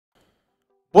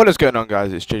What is going on,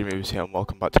 guys? It's JJAMovies here and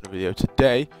welcome back to another video.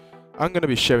 Today I'm going to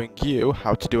be showing you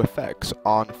how to do effects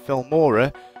on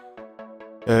Filmora.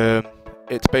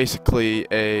 It's basically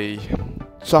a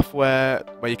software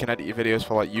where you can edit your videos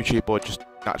for like YouTube or just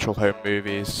natural home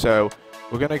movies. So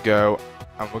we're going to go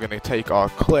and we're going to take our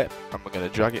clip and we're going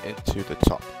to drag it into the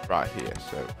top right here.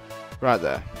 So right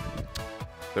there.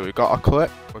 So we've got our clip.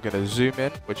 We're going to zoom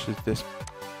in, which is this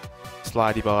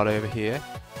slidey bar over here.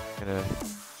 Going to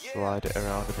slide it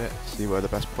around a bit, see where the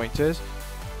best point is.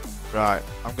 Right,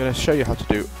 I'm going to show you how to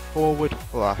do forward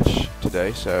flash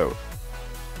today. So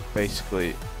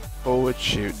basically forward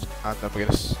shoot, and then we're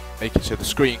going to make it so the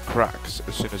screen cracks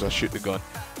as soon as I shoot the gun.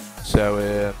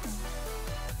 So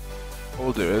what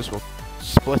we'll do is we'll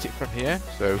split it from here.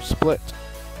 So split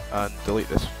and delete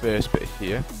this first bit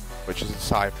here, which is the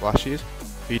side flashes.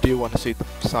 If you do want to see the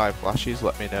side flashes,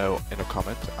 let me know in a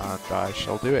comment and I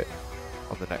shall do it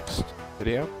on the next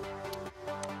video.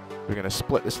 We're going to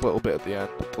split this little bit at the end,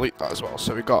 delete that as well.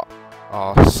 So we've got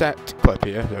our set clip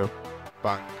here, so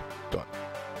bang, done.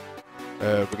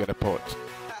 We're going to put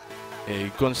a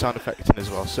gun sound effect in as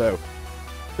well. So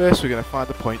first we're going to find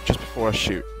the point just before I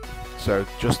shoot. So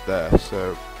just there,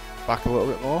 so back a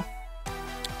little bit more.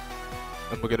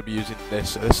 And we're going to be using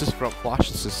this. So this is front flash,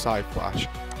 this is side flash.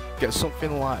 Get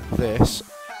something like this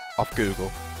off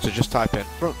Google. So just type in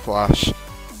front flash,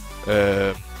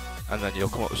 and then you'll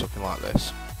come up with something like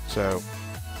this. So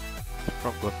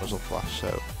front gun muzzle flash.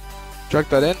 So drag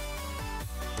that in.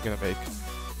 We're going to make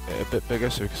it a bit bigger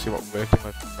so we can see what we're working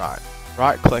with.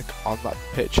 Right click on that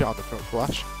picture on the front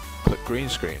flash, click green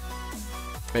screen.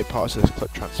 Make parts of this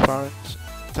clip transparent,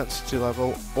 intensity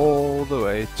level all the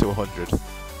way to 100.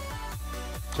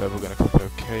 So we're going to click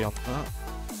OK on that.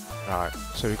 Right,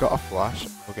 so we've got a flash.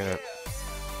 We're going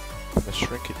to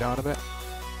shrink it down a bit,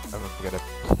 and then we're going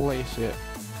to place it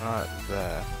right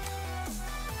there.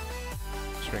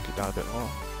 Shrink it down a bit more.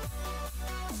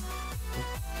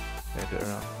 Bend it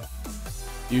around.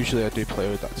 Usually I do play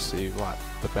with that to see like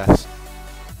the best,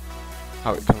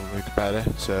 how it can look better.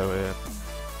 So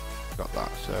got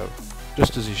that. So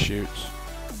just as he shoots,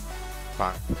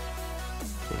 bang.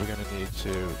 So we're going to need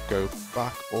to go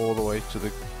back all the way to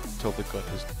the till the gun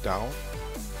is down.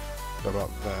 So about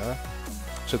there.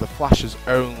 So the flash is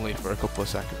only for a couple of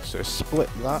seconds. So split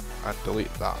that and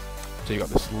delete that. So you got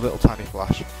this little tiny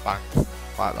flash, bang,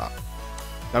 like that.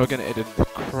 Now we're going to edit the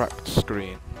cracked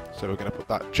screen. So we're going to put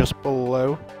that just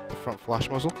below the front flash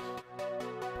muzzle.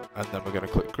 And then we're going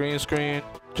to click green screen,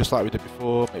 just like we did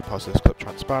before, make parts of this clip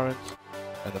transparent.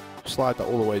 And then slide that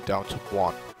all the way down to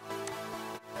 1.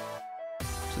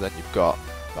 So then you've got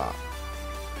that.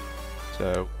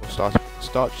 So we'll start from the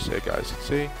start, just so you guys can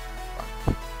see.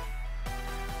 Bang.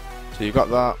 So you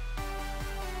got that.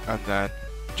 And then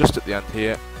just at the end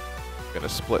here, we're going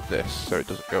to split this so it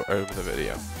doesn't go over the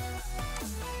video.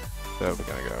 So we're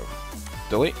going to go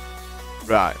delete.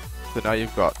 Right, so now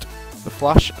you've got the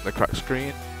flash and the cracked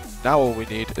screen. Now all we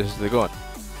need is the gun.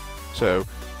 So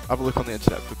have a look on the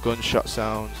internet for gunshot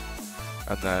sounds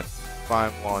and then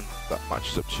find one that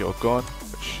matches up to your gun,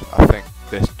 which I think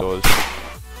this does.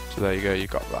 So there you go, you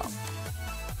got that.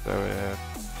 So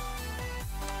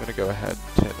I'm going to go ahead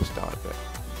and turn this down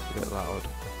a bit loud.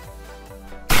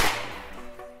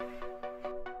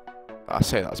 I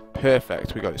say that's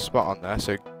perfect, we got it spot on there.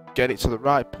 So get it to the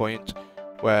right point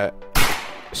where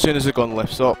as soon as the gun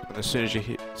lifts up and as soon as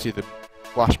you see the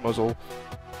flash muzzle,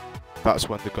 that's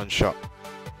when the gunshot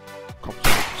comes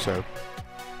out. So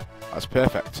that's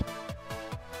perfect.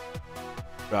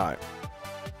 Right,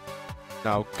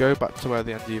 now go back to where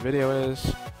the end of your video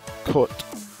is, cut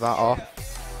that off,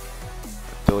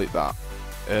 and delete that.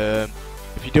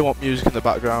 If you do want music in the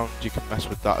background, you can mess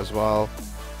with that as well.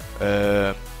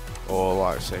 Or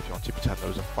like say if you want to pretend there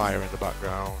was a fire in the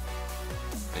background,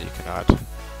 you can add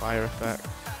fire effect,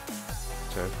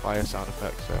 so fire sound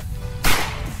effect, so.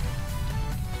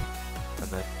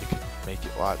 And then you can make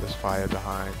it like there's fire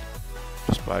behind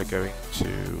just by going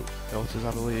to filters,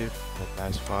 I believe, and then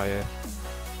there's fire,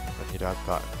 and then you'd add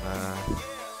that in there.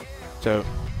 So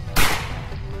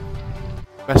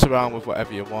mess around with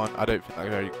whatever you want. I don't think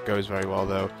that goes very well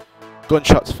though.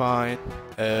 Gunshot's fine.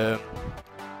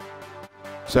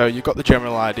 So you've got the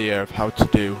general idea of how to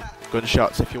do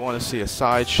gunshots. If you want to see a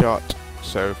side shot,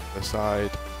 so from the side,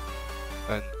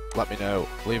 then let me know.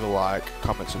 Leave a like,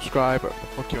 comment, subscribe, whatever the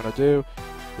fuck you want to do.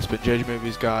 It's been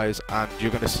JJAMovies, guys, and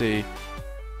you're going to see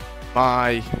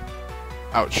my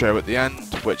outro at the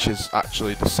end, which is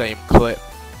actually the same clip,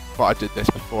 but I did this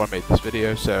before I made this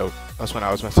video, so that's when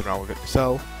I was messing around with it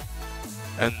myself.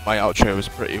 And my outro was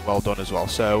pretty well done as well.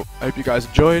 So I hope you guys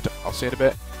enjoyed. I'll see you in a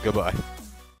bit. Goodbye.